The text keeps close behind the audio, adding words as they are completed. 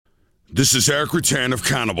This is Eric Rutan of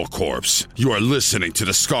Cannibal Corpse. You are listening to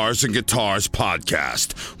the Scars and Guitars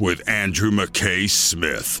podcast with Andrew McKay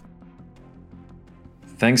Smith.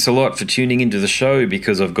 Thanks a lot for tuning into the show,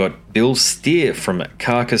 because I've got Bill Steer from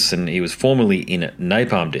Carcass, and he was formerly in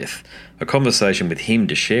Napalm Death. A conversation with him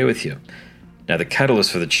to share with you. Now, the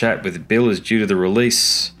catalyst for the chat with Bill is due to the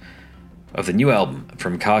release of the new album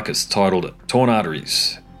from Carcass titled Torn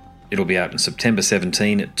Arteries. It'll be out on September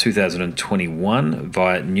 17, 2021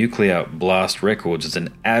 via Nuclear Blast Records. It's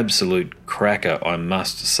an absolute cracker, I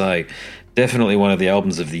must say. Definitely one of the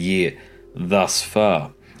albums of the year thus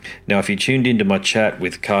far. Now, if you tuned into my chat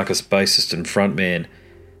with Carcass bassist and frontman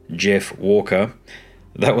Jeff Walker,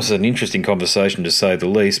 that was an interesting conversation to say the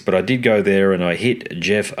least, but I did go there and I hit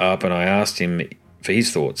Jeff up and I asked him for his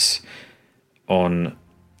thoughts on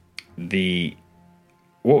the,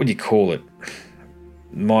 what would you call it?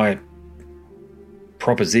 My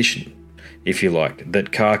proposition, if you like,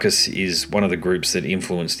 that Carcass is one of the groups that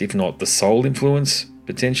influenced, if not the sole influence,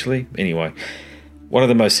 potentially, anyway, one of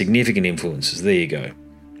the most significant influences, there you go,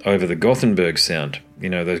 over the Gothenburg sound. You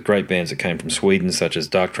know, those great bands that came from Sweden, such as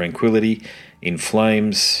Dark Tranquillity, In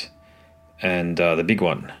Flames, and the big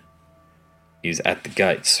one is At the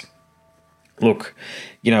Gates. Look,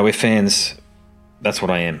 you know, we're fans. That's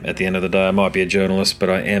what I am. At the end of the day, I might be a journalist, but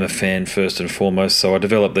I am a fan first and foremost. So I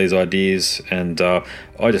develop these ideas, and I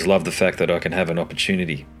just love the fact that I can have an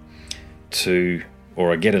opportunity to,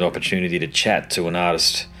 or I get an opportunity to chat to an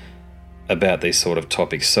artist about these sort of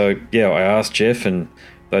topics. So yeah, I asked Jeff, and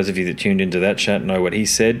those of you that tuned into that chat know what he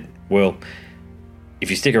said. Well,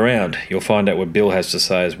 if you stick around, you'll find out what Bill has to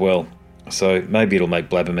say as well. So maybe it'll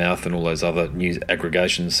make Blabbermouth and all those other news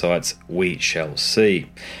aggregation sites. We shall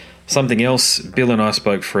see. Something else, Bill and I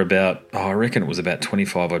spoke for about, I reckon it was about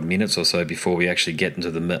 25 odd minutes or so before we actually get into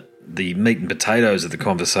the meat and potatoes of the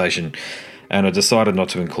conversation. And I decided not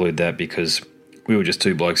to include that because we were just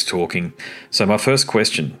two blokes talking. So my first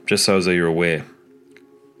question, just so as you're aware,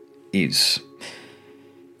 is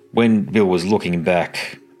when Bill was looking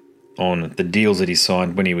back on the deals that he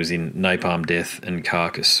signed when he was in Napalm Death and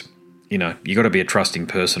Carcass, you know, you got to be a trusting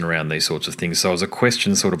person around these sorts of things. So as a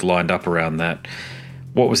question sort of lined up around that,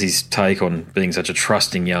 what was his take on being such a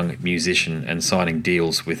trusting young musician and signing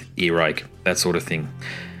deals with Earache, that sort of thing?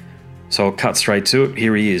 So I'll cut straight to it.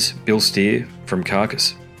 Here he is, Bill Steer from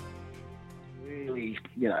Carcass. Really,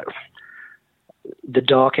 you know, the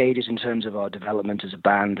dark ages in terms of our development as a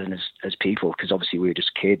band and as people, because obviously we were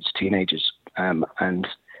just kids, teenagers, and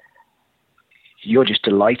you're just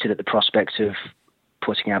delighted at the prospect of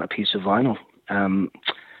putting out a piece of vinyl, and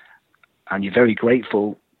you're very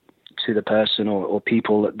grateful to the person or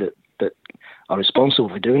people that are responsible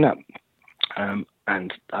for doing that.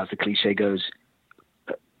 And as the cliche goes,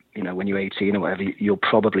 you know, when you're 18 or whatever, you'll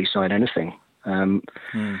probably sign anything.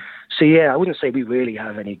 So yeah, I wouldn't say we really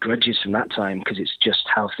have any grudges from that time, because it's just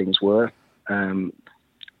how things were. And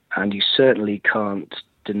you certainly can't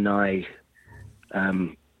deny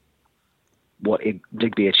what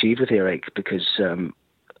Digby achieved with Earache, because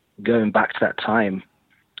going back to that time,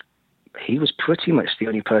 he was pretty much the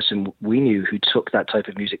only person we knew who took that type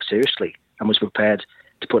of music seriously and was prepared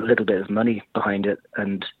to put a little bit of money behind it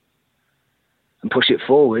and push it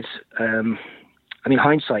forward. I mean,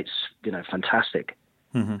 hindsight's, you know, fantastic.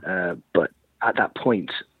 Mm-hmm. But at that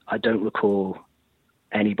point, I don't recall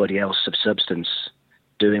anybody else of substance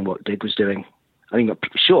doing what Dig was doing. I mean,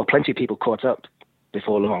 sure, plenty of people caught up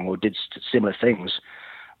before long or did similar things,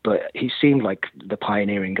 but he seemed like the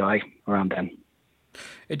pioneering guy around then.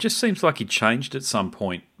 It just seems like he changed at some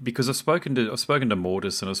point, because I've spoken to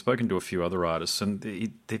Mortis and I've spoken to a few other artists, and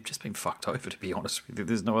they've just been fucked over, to be honest with you.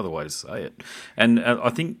 There's no other way to say it. And I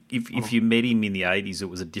think if you met him in the 80s, it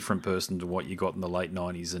was a different person to what you got in the late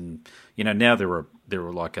 90s. And, you know, now they're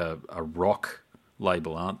like a rock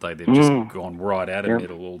label, aren't they? They've just gone right out of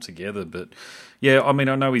metal altogether. But, yeah, I mean,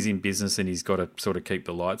 I know he's in business and he's got to sort of keep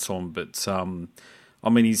the lights on, but I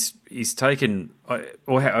mean, he's taken.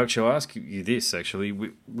 Or actually, I'll ask you this: actually,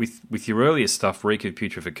 with your earlier stuff, Reek of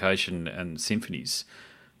Putrefaction and Symphonies,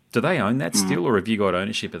 do they own that still, or have you got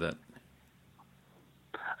ownership of that?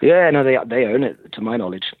 Yeah, no, they own it, to my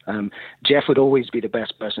knowledge. Jeff would always be the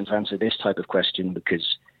best person to answer this type of question,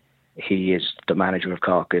 because he is the manager of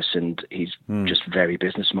Carcass and he's just very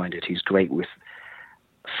business minded. He's great with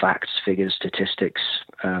facts, figures, statistics,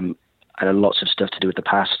 and lots of stuff to do with the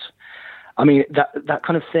past. I mean, that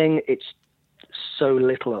kind of thing, it's so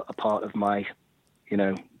little a part of my, you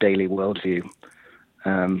know, daily worldview.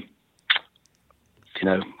 You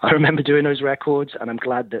know, I remember doing those records, and I'm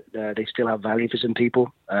glad that they still have value for some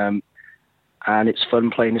people. And it's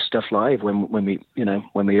fun playing this stuff live when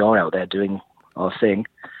we are out there doing our thing.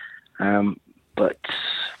 But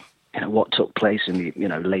what took place in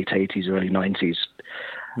the late 80s, early 90s,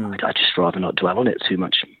 I'd just rather not dwell on it too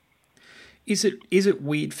much. Is it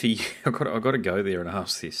weird for you? I've got to go there and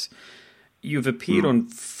ask this. You've appeared on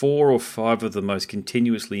 4 or 5 of the most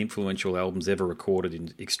continuously influential albums ever recorded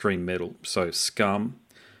in extreme metal. So Scum,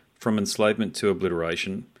 From Enslavement to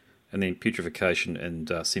Obliteration, and then Putrefaction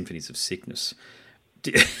and Symphonies of Sickness.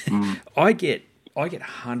 I get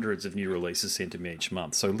hundreds of new releases sent to me each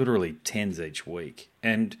month, so literally tens each week.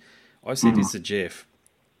 And I said this to Jeff,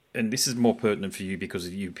 and this is more pertinent for you because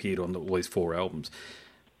you appeared on all these 4 albums.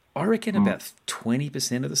 I reckon about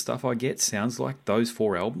 20% of the stuff I get sounds like those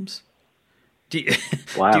 4 albums.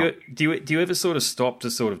 Wow. Do you ever sort of stop to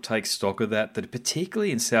sort of take stock of that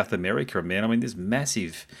particularly in South America, man? I mean, there's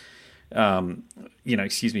massive,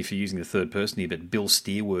 excuse me for using the third person here, but Bill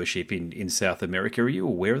Steer worship in South America. Are you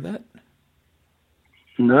aware of that?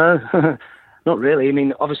 No, not really. I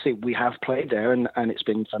mean, obviously we have played there and it's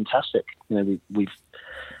been fantastic. We've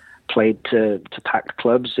played to packed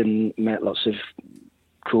clubs and met lots of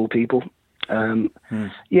cool people.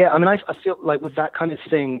 Yeah, I mean, I feel like with that kind of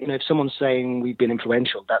thing, if someone's saying we've been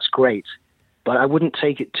influential, that's great, but I wouldn't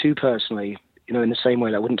take it too personally. In the same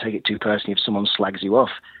way that I wouldn't take it too personally if someone slags you off.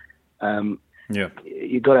 Yeah,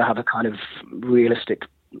 you've got to have a kind of realistic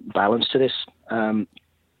balance to this.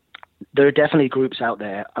 There are definitely groups out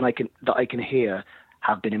there, and that I can hear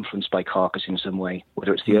have been influenced by Carcass in some way,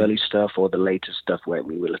 whether it's the early stuff or the later stuff where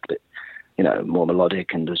we were a little bit, more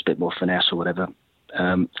melodic and there's a bit more finesse or whatever.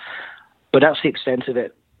 But that's the extent of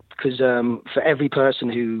it, because for every person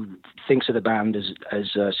who thinks of the band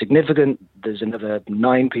as significant, there's another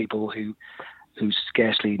 9 people who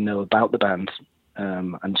scarcely know about the band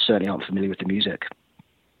and certainly aren't familiar with the music.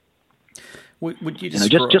 Would you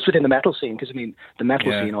describe... just within the metal scene? Because the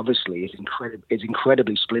metal scene obviously is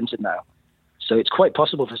incredibly splintered now. So it's quite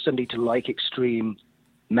possible for somebody to like extreme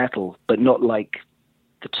metal, but not like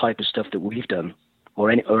the type of stuff that we've done,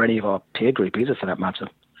 or any of our peer group either, for that matter.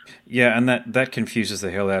 Yeah, and that confuses the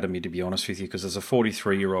hell out of me, to be honest with you, because as a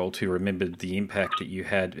 43-year-old who remembered the impact that you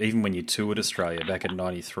had, even when you toured Australia back in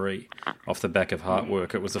 '93, off the back of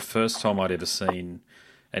Heartwork, it was the first time I'd ever seen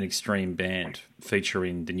an extreme band feature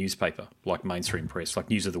in the newspaper, like mainstream press, like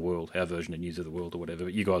News of the World, our version of News of the World or whatever,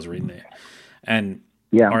 but you guys are in there. And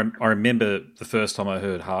I remember the first time I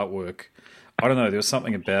heard Heartwork, I don't know, there was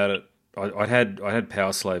something about it. I had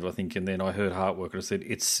Power Slave, I think, and then I heard Heartwork, and I said,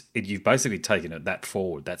 you've basically taken it that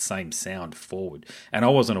forward, that same sound forward. And I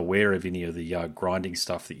wasn't aware of any of the grinding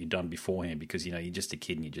stuff that you'd done beforehand because, you're just a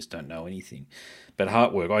kid and you just don't know anything. But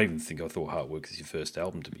Heartwork, I thought Heartwork was your first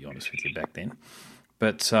album, to be honest with you, back then.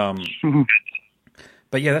 But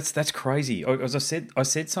but yeah, that's crazy. As I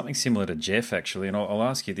said something similar to Jeff, actually, and I'll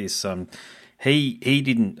ask you this. He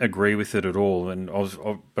didn't agree with it at all, and I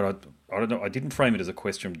don't know. I didn't frame it as a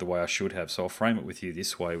question the way I should have, so I'll frame it with you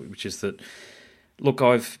this way, which is that, look,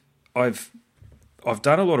 I've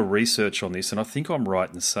done a lot of research on this, and I think I'm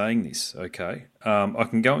right in saying this. Okay, I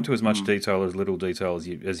can go into as much detail, as little detail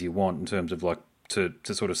as you want in terms of like to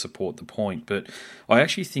sort of support the point, but I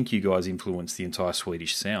actually think you guys influenced the entire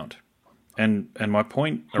Swedish sound, and my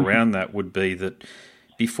point around that would be that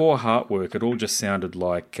before Heartwork, it all just sounded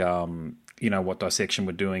like. What Dissection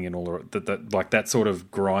were doing and all that, like that sort of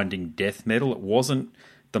grinding death metal. It wasn't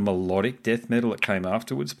the melodic death metal that came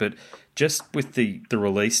afterwards, but just with the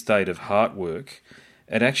release date of Heartwork,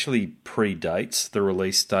 it actually predates the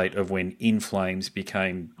release date of when In Flames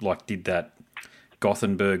did that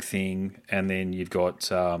Gothenburg thing, and then you've got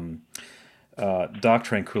Dark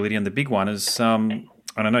Tranquillity, and the big one is, and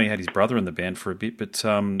I know you had his brother in the band for a bit, but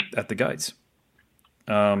At the Gates.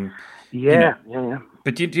 Yeah.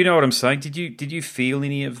 But do you know what I'm saying? Did you feel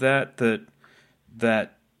any of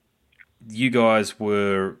that you guys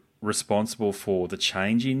were responsible for the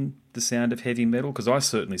change in the sound of heavy metal? Because I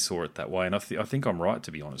certainly saw it that way, and I think I'm right,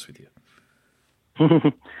 to be honest with you.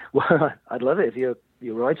 Well, I'd love it if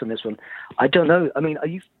you're right on this one. I don't know. I mean, are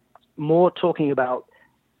you more talking about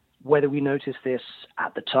whether we noticed this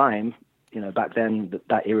at the time, back then,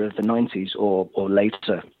 that era of the 90s, or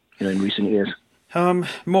later, in recent years?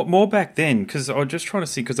 More back then, because I was just trying to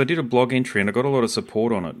see, because I did a blog entry and I got a lot of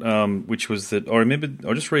support on it, which was that I remember,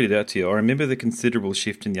 I'll just read it out to you. I remember the considerable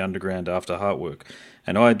shift in the underground after Heartwork,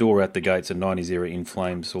 and I adore At the Gates and 90s era In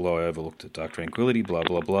Flames, although I overlooked it, Dark Tranquillity, blah,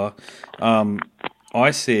 blah, blah.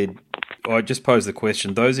 I just posed the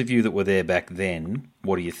question, those of you that were there back then,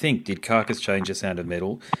 what do you think? Did Carcass change the sound of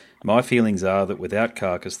metal? My feelings are that without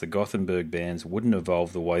Carcass, the Gothenburg bands wouldn't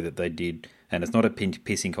evolve the way that they did. And it's not a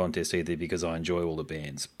pissing contest either because I enjoy all the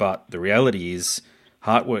bands. But the reality is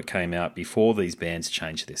Heartwork came out before these bands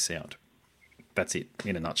changed their sound. That's it,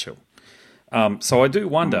 in a nutshell. So I do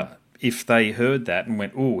wonder if they heard that and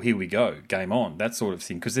went, "Oh, here we go, game on," that sort of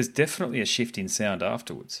thing, because there's definitely a shift in sound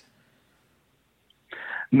afterwards.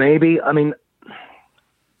 Maybe. I mean,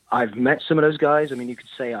 I've met some of those guys. I mean, you could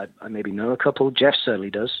say I maybe know a couple. Jeff certainly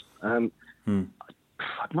does. I've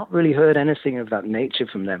not really heard anything of that nature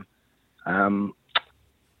from them.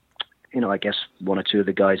 I guess one or two of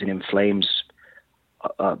the guys in Flames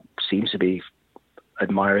seems to be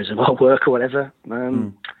admirers of our work or whatever.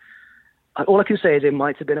 All I can say is it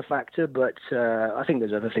might have been a factor, but I think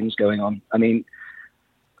there's other things going on. I mean,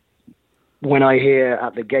 when I hear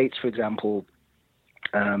At the Gates, for example,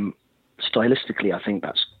 stylistically, I think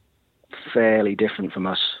that's fairly different from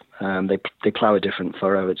us. They plow a different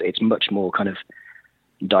furrow. It's much more kind of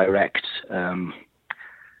direct and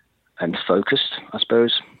focused, I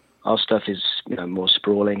suppose. Our stuff is more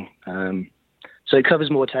sprawling, so it covers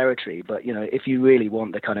more territory. But if you really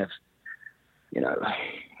want the kind of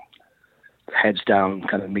heads down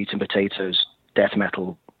kind of meat and potatoes death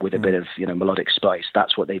metal with a bit of melodic spice,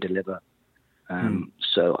 that's what they deliver.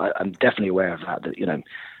 So I'm definitely aware of that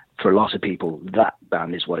for a lot of people that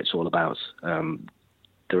band is what it's all about.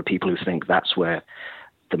 There are people who think that's where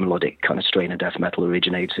the melodic kind of strain of death metal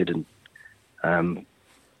originated, and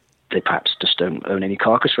they perhaps just don't own any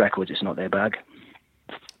Carcass records. It's not their bag.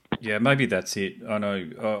 Yeah, maybe that's it. I know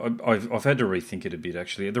I've had to rethink it a bit,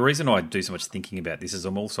 actually. The reason I do so much thinking about this is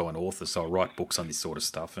I'm also an author, so I write books on this sort of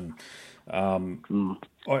stuff. And all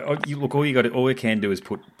you can do is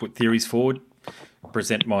put theories forward,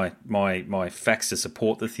 present my facts to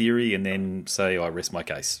support the theory, and then say I rest my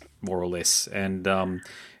case, more or less. And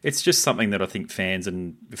it's just something that I think fans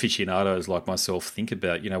and aficionados like myself think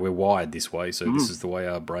about. We're wired this way, so this is the way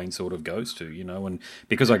our brain sort of goes to, and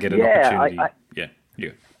because I get an opportunity.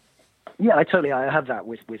 I have that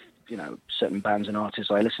with certain bands and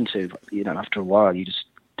artists I listen to. After a while, you just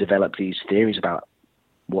develop these theories about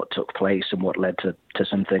what took place and what led to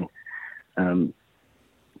something.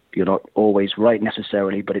 You're not always right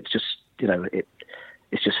necessarily, but it's just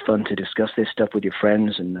it's just fun to discuss this stuff with your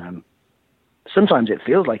friends, and sometimes it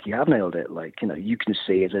feels like you have nailed it. Like you can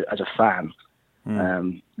see as a fan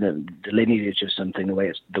the lineage of something, the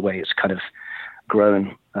way it's kind of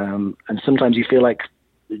grown, and sometimes you feel like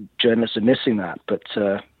journalists are missing that. But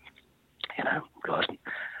God,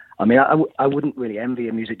 I mean, I wouldn't really envy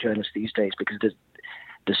a music journalist these days, because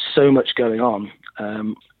there's so much going on.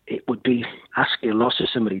 It would be asking a lot of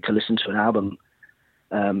somebody to listen to an album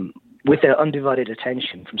with their undivided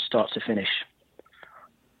attention from start to finish.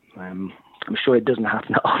 I'm sure it doesn't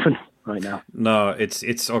happen that often right now. No, it's.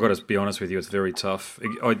 I've got to be honest with you, it's very tough.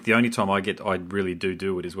 The only time I really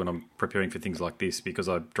do it is when I'm preparing for things like this, because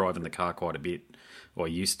I drive in the car quite a bit. Well, I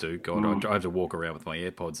used to. God, I have to walk around with my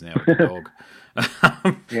AirPods now with the dog.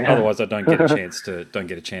 Otherwise, I don't get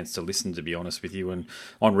a chance to listen. To be honest with you, and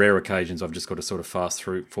on rare occasions, I've just got to sort of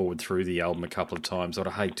forward through the album a couple of times. I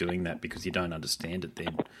hate doing that because you don't understand it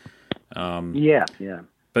then.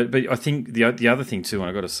 But I think the other thing too, and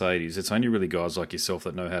I've got to say, is it's only really guys like yourself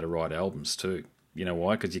that know how to write albums too. You know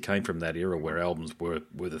why? Because you came from that era where albums were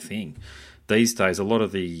the thing. These days, a lot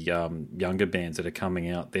of the younger bands that are coming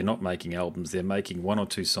out, they're not making albums. They're making one or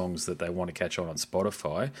two songs that they want to catch on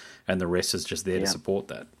Spotify, and the rest is just there to support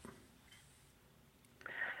that.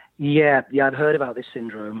 Yeah, I've heard about this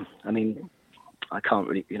syndrome. I mean, I can't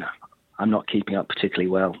really, I'm not keeping up particularly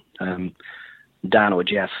well. Dan or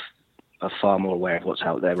Jeff are far more aware of what's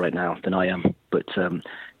out there right now than I am. But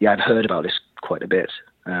I've heard about this quite a bit.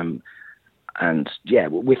 And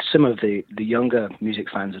with some of the younger music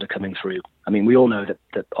fans that are coming through, I mean, we all know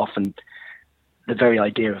that often the very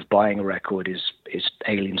idea of buying a record is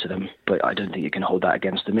alien to them, but I don't think you can hold that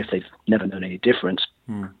against them if they've never known any difference.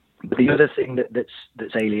 But the other thing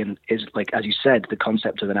that's alien is, like, as you said, the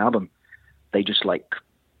concept of an album. They just like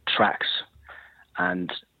tracks,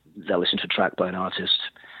 and they'll listen to a track by an artist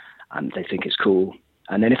and they think it's cool.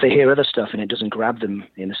 And then if they hear other stuff and it doesn't grab them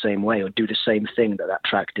in the same way or do the same thing that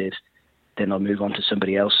track did, then they'll move on to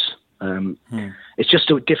somebody else. It's just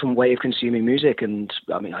a different way of consuming music, and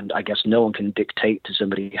I mean, I guess no one can dictate to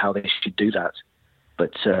somebody how they should do that.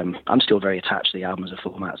 But I'm still very attached to the album as a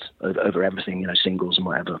format over everything, singles and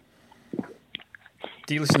whatever.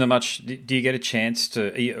 Do you listen to much? Do you get a chance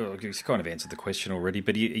to? You kind of answered the question already,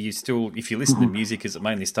 but are you still, if you listen to music, is it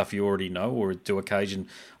mainly stuff you already know, or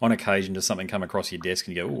on occasion does something come across your desk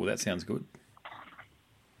and you go, "Oh, that sounds good"?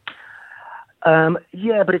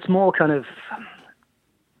 But it's more kind of,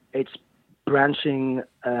 it's branching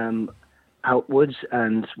outwards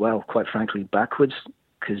and, well, quite frankly, backwards,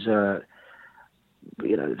 because there'll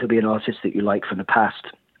be an artist that you like from the past,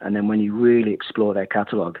 and then when you really explore their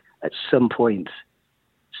catalogue, at some point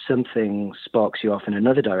something sparks you off in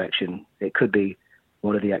another direction. It could be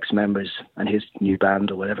one of the ex-members and his new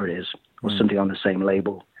band or whatever it is, or something on the same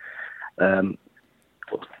label. The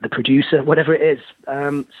producer, whatever it is.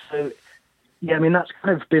 So, yeah, I mean, that's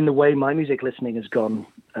kind of been the way my music listening has gone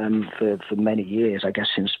for many years, I guess,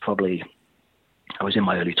 since probably I was in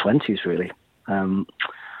my early 20s, really.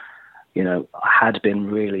 You know, I had been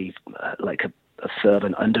really like a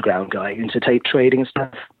fervent underground guy into tape trading and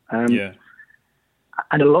stuff. Yeah.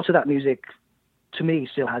 And a lot of that music, to me,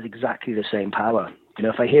 still has exactly the same power. You know,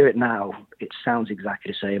 if I hear it now, it sounds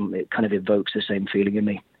exactly the same. It kind of evokes the same feeling in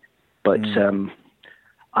me. But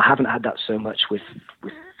I haven't had that so much with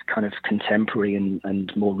kind of contemporary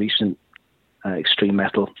and more recent extreme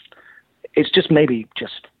metal. It's just maybe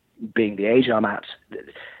just being the age I'm at.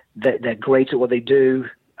 They're great at what they do.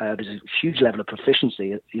 There's a huge level of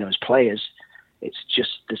proficiency, you know, as players. It's just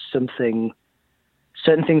there's certain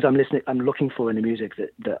things I'm looking for in the music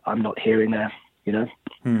that I'm not hearing there, you know,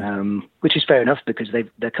 which is fair enough because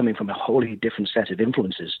they're coming from a wholly different set of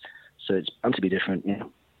influences, so it's bound to be different. Yeah.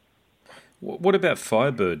 What about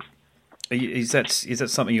Firebird? Is that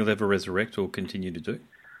something you'll ever resurrect or continue to do?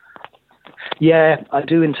 Yeah, I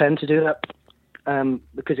do intend to do that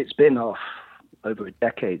because it's been off over a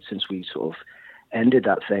decade since we sort of ended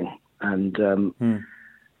that thing, and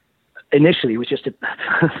initially it was just a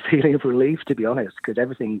feeling of relief, to be honest, because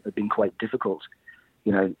everything had been quite difficult.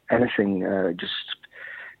 You know, anything, just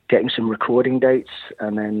getting some recording dates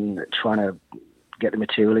and then trying to get the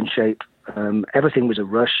material in shape. Everything was a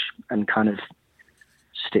rush and kind of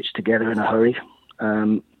stitched together in a hurry.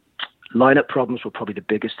 Lineup problems were probably the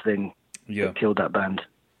biggest thing that killed that band.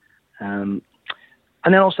 And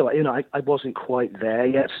then also, you know, I wasn't quite there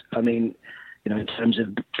yet. I mean, you know, in terms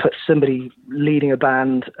of somebody leading a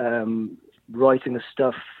band, writing the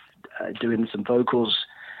stuff, doing some vocals.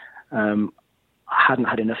 I hadn't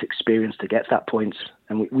had enough experience to get to that point,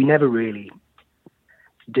 and we never really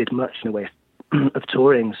did much in the way of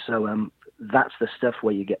touring. So that's the stuff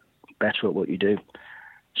where you get better at what you do.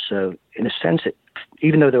 So in a sense,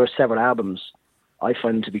 even though there are several albums, I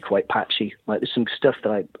find them to be quite patchy. Like there's some stuff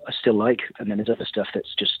that I still like, and then there's other stuff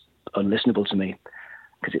that's just unlistenable to me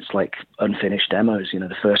because it's like unfinished demos. You know,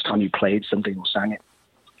 the first time you played something or sang it.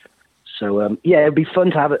 So yeah, it'd be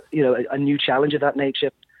fun to have a new challenge of that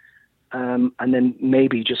nature, and then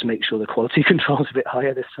maybe just make sure the quality control's a bit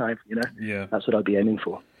higher this time. You know, yeah, that's what I'd be aiming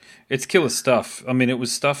for. It's killer stuff. I mean, it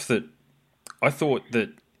was stuff that I thought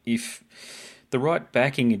that if the right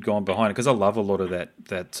backing had gone behind it, because I love a lot of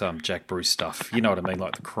that Jack Bruce stuff. You know what I mean,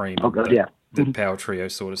 like the Cream, the Power Trio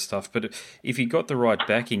sort of stuff. But if you got the right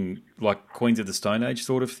backing, like Queens of the Stone Age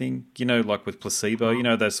sort of thing, you know, like with Placebo, you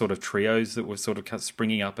know, those sort of trios that were sort of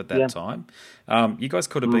springing up at that time, you guys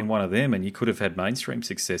could have been one of them, and you could have had mainstream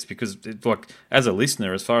success because, like, as a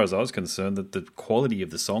listener, as far as I was concerned, that the quality of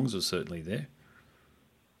the songs was certainly there.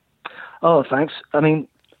 Oh, thanks. I mean,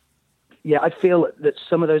 yeah, I feel that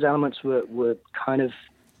some of those elements were kind of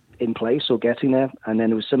in place or getting there, and then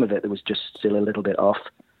there was some of it that was just still a little bit off.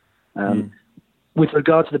 With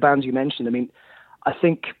regard to the bands you mentioned, I mean, I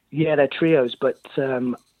think, yeah, they're trios, but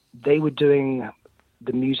they were doing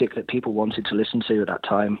the music that people wanted to listen to at that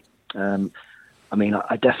time. I mean,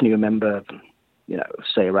 I definitely remember, you know,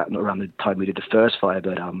 say around the time we did the first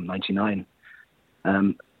Firebird album, 99.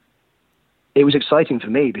 It was exciting for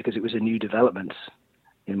me because it was a new development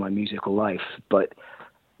in my musical life, but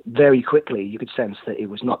very quickly you could sense that it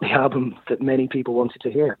was not the album that many people wanted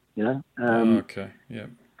to hear, you know? Okay, yeah.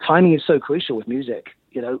 Timing is so crucial with music,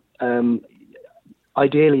 you know.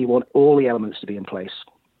 Ideally you want all the elements to be in place,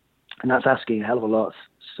 and that's asking a hell of a lot.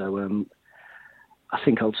 So I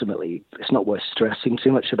think ultimately it's not worth stressing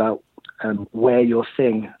too much about where your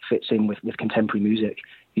thing fits in with contemporary music.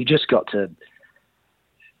 You just got to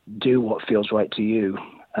do what feels right to you.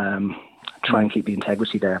 Try and keep the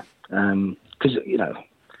integrity there, because you know,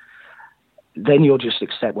 then you'll just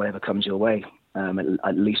accept whatever comes your way.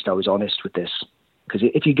 At least I was honest with this, because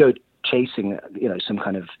if you go chasing, you know, some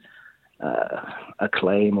kind of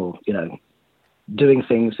acclaim or, you know, doing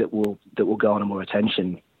things that will garner more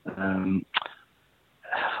attention, I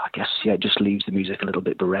guess, yeah, it just leaves the music a little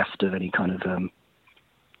bit bereft of any kind of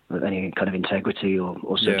integrity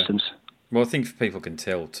or substance. Yeah. Well, I think people can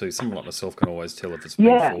tell too. Someone like myself can always tell if it's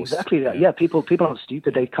being forced. Exactly that. Yeah, people aren't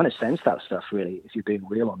stupid. They kind of sense that stuff, really, if you're being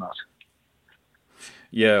real or not.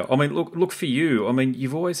 Yeah, I mean, look for you. I mean,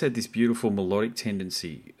 you've always had this beautiful melodic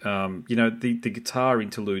tendency. You know, the guitar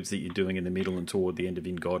interludes that you're doing in the middle and toward the end of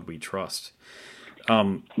 "In God We Trust."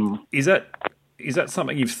 Is that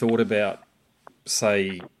something you've thought about?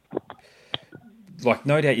 Say, like,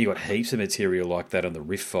 no doubt you got heaps of material like that on the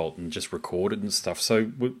riff vault and just recorded and stuff.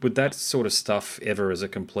 So would that sort of stuff ever, as a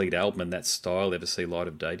complete album and that style, ever see light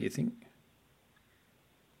of day, do you think?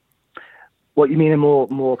 What you mean, a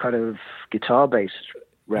more kind of guitar-based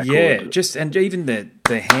record? Yeah, and even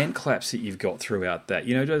the hand claps that you've got throughout that,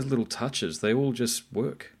 those little touches, they all just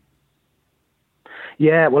work.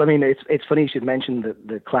 Yeah, well, I mean, it's funny you should mention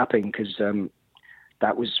the clapping, because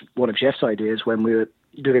that was one of Jeff's ideas when we were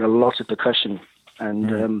doing a lot of percussion.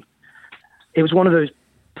 And it was one of those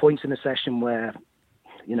points in the session where,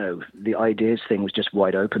 the ideas thing was just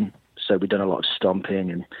wide open. So we'd done a lot of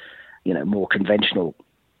stomping and, more conventional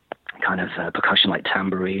kind of percussion like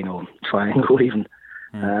tambourine or triangle even.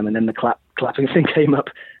 And then the clapping thing came up.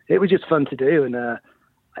 It was just fun to do. And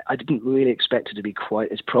I didn't really expect it to be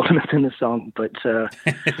quite as prominent in the song, but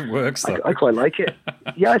it works, though. I quite like it.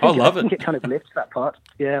 Yeah, I think it kind of lifts that part.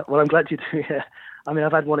 Yeah, well, I'm glad you do, yeah. I mean,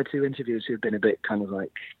 I've had one or two interviews who've been a bit kind of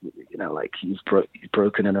like, like you've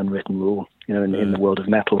broken an unwritten rule, in the world of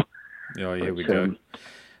metal. Oh, here we go.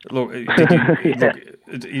 Look,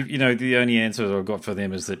 the only answer I've got for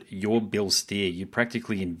them is that you're Bill Steer. You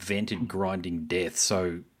practically invented grinding death.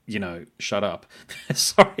 So, shut up.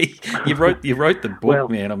 Sorry, you wrote the book, well,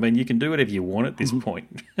 man. I mean, you can do whatever you want at this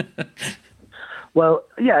point. Well,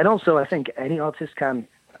 yeah, and also I think any artist can,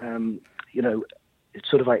 it's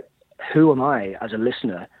sort of like, who am I as a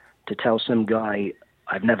listener to tell some guy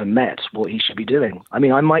I've never met what he should be doing? I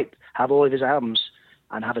mean, I might have all of his albums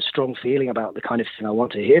and have a strong feeling about the kind of thing I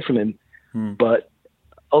want to hear from him, but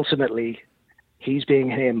ultimately he's being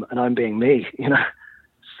him and I'm being me,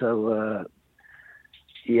 So,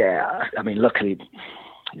 yeah, I mean, luckily,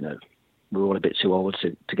 we're all a bit too old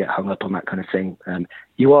to get hung up on that kind of thing.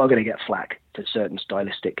 You are going to get flack for certain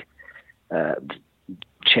stylistic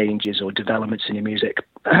changes or developments in your music.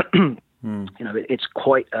 It's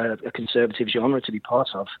quite a conservative genre to be part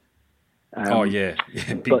of.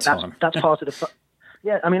 Big but time. That's part of the fun.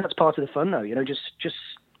 Yeah, I mean, that's part of the fun, though. Just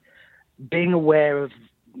being aware of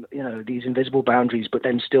these invisible boundaries, but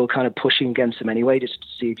then still kind of pushing against them anyway, just to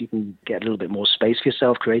see if you can get a little bit more space for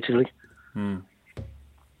yourself creatively.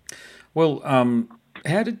 Well,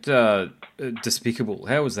 how did Despicable?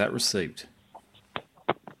 How was that received?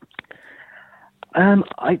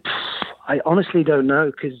 I honestly don't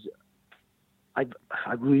know, because I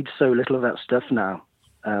read so little of that stuff now.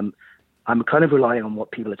 I'm kind of relying on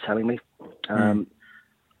what people are telling me,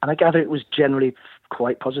 and I gather it was generally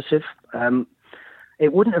quite positive.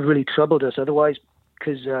 It wouldn't have really troubled us otherwise,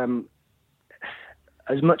 because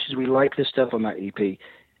as much as we like the stuff on that EP,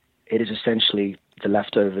 it is essentially the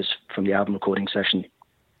leftovers from the album recording session.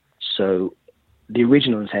 So the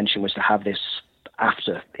original intention was to have this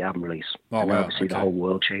after the album release. Oh, and wow. Obviously, okay. The whole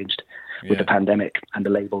world changed with the pandemic, and the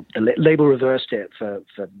label reversed it for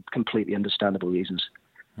completely understandable reasons.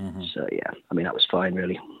 So, yeah, I mean, that was fine,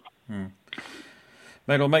 really.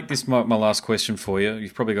 Mate, I'll make this my last question for you.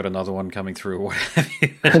 You've probably got another one coming through or what have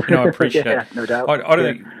you. I appreciate it. Yeah, no doubt. I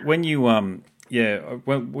don't know, when you,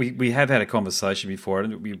 well, we have had a conversation before. I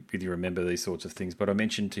don't know if you remember these sorts of things, but I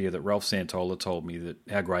mentioned to you that Ralph Santola told me that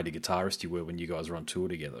how great a guitarist you were when you guys were on tour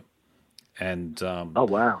together. And oh,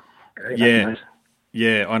 wow. That's nice.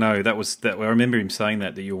 Yeah, I know. I remember him saying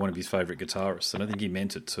that you were one of his favourite guitarists, and I think he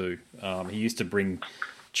meant it too. He used to bring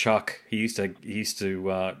Chuck. He used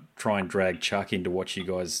to try and drag Chuck in to watch you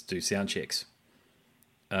guys do sound checks.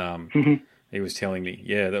 He was telling me,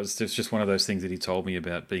 that was just one of those things that he told me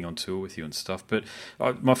about being on tour with you and stuff. But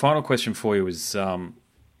my final question for you is, and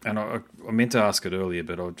I meant to ask it earlier,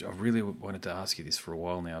 but I really wanted to ask you this for a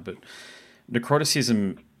while now. But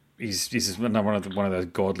Necroticism is one of those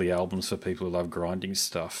godly albums for people who love grinding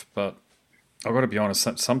stuff. But I've got to be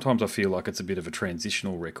honest, sometimes I feel like it's a bit of a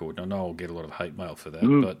transitional record. I know I'll get a lot of hate mail for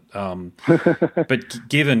that, but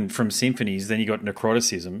given from Symphonies, then you got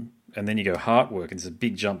Necroticism, and then you go Heartwork, and it's a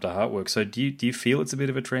big jump to Heartwork. So do you feel it's a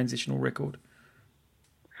bit of a transitional record?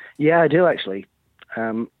 Yeah, I do actually.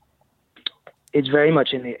 It's very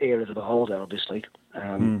much in the era of the beholder, obviously,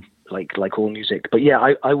 like all music. But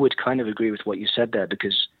yeah, I would kind of agree with what you said there,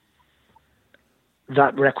 because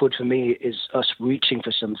that record for me is us reaching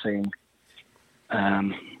for something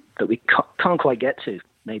that we can't quite get to,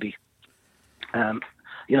 maybe.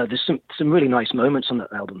 There's some really nice moments on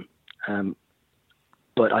that album,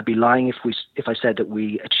 but I'd be lying if I said that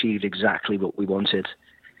we achieved exactly what we wanted.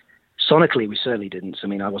 Sonically, we certainly didn't. I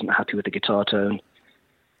mean, I wasn't happy with the guitar tone.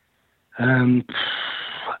 And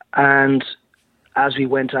as we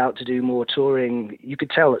went out to do more touring, you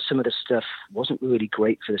could tell that some of the stuff wasn't really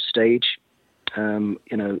great for the stage.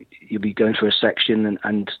 You'll be going through a section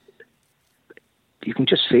and you can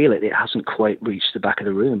just feel it. It hasn't quite reached the back of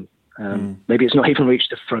the room. Maybe it's not even reached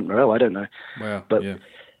the front row. I don't know. Wow. But yeah.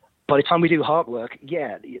 by the time we do Heartwork,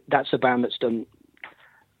 yeah, that's a band that's done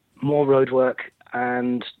more road work.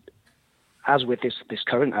 And as with this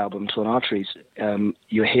current album, Torn Arteries,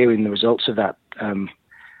 you're hearing the results of that.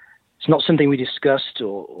 It's not something we discussed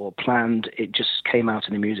or planned. It just came out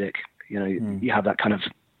in the music. You know, you have that kind of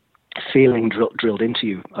feeling drilled into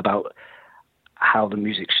you about how the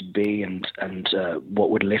music should be and what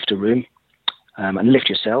would lift a room and lift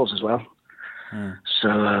yourselves as well.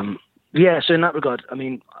 So so in that regard, I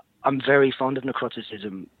mean, I'm very fond of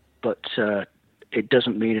Necroticism, but it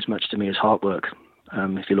doesn't mean as much to me as Heartwork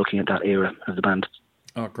if you're looking at that era of the band.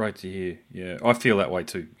 Oh, great to hear. Yeah, I feel that way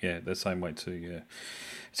too. Yeah, the same way too. Yeah,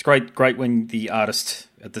 it's great when the artist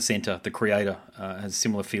at the centre, the creator, has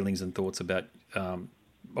similar feelings and thoughts about.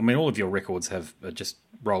 I mean, all of your records have just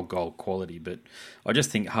roll gold quality, but I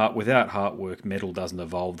just think without Heartwork, metal doesn't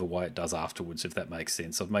evolve the way it does afterwards. If that makes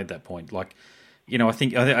sense, I've made that point. Like, you know,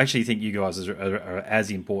 I actually think you guys are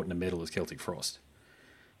as important to metal as Celtic Frost.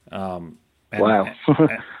 Wow.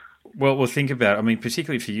 Well, think about it. I mean,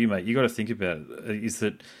 particularly for you, mate, you got to think about it, is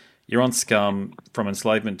that you're on Scum from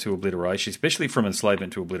Enslavement to Obliteration, especially from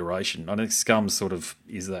Enslavement to Obliteration. I think Scum sort of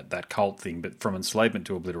is that cult thing, but from Enslavement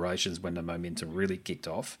to Obliteration is when the momentum really kicked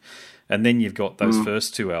off. And then you've got those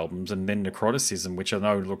first two albums, and then Necroticism, which I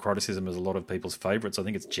know Necroticism is a lot of people's favourites. I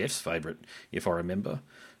think it's Jeff's favourite, if I remember.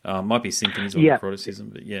 Might be Symphonies or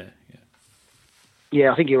Necroticism, but yeah.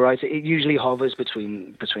 Yeah, I think you're right. It usually hovers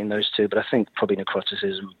between those two, but I think probably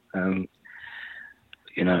Necroticism.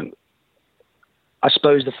 You know, I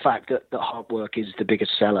suppose the fact that Heartwork is the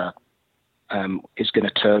biggest seller is going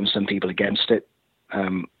to turn some people against it.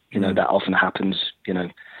 You know, that often happens. You know,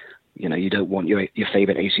 you don't want your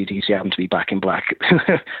favorite AC/DC album to be Back in Black.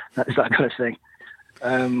 That's that kind of thing.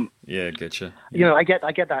 Yeah, getcha. Yeah. You know, I get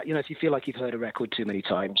that. You know, if you feel like you've heard a record too many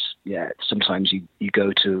times, sometimes you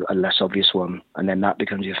go to a less obvious one, and then that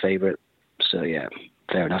becomes your favorite. So yeah,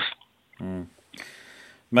 fair enough.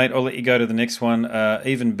 Mate, I'll let you go to the next one.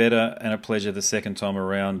 Even better and a pleasure the second time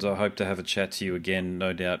around. I hope to have a chat to you again,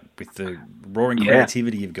 no doubt, with the roaring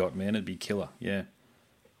creativity you've got, man. It'd be killer. Yeah.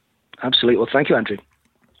 Absolutely. Well, thank you, Andrew.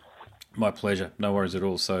 My pleasure. No worries at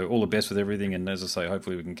all. So all the best with everything, and as I say,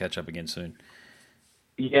 hopefully we can catch up again soon.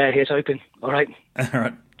 Yeah, here's hoping. All right. All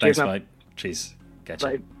right. Thanks, mate. Cheers. Catch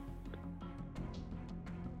you.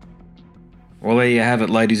 Well, there you have it,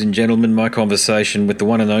 ladies and gentlemen, my conversation with the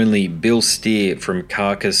one and only Bill Steer from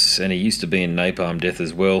Carcass, and he used to be in Napalm Death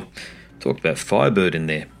as well. Talked about Firebird in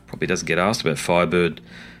there. Probably doesn't get asked about Firebird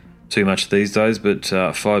too much these days, but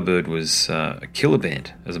Firebird was a killer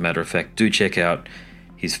band, as a matter of fact. Do check out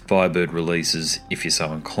his Firebird releases if you're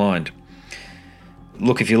so inclined.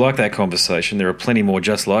 Look, if you like that conversation, there are plenty more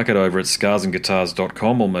just like it over at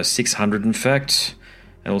scarsandguitars.com, almost 600 in fact.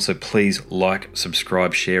 And also please like,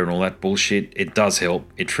 subscribe, share and all that bullshit. It does help.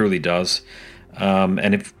 It truly does.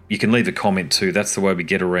 And if you can leave a comment too, that's the way we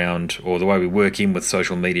get around, or the way we work in with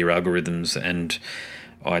social media algorithms, and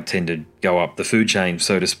I tend to go up the food chain,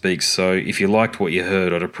 so to speak. So if you liked what you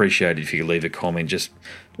heard, I'd appreciate it if you could leave a comment. Just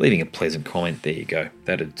leaving a pleasant comment, there you go.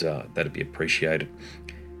 That'd be appreciated.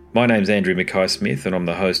 My name's Andrew Mackay-Smith, and I'm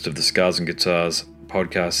the host of the Scars and Guitars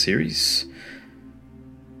podcast series.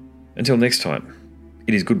 Until next time,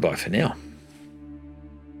 it is goodbye for now.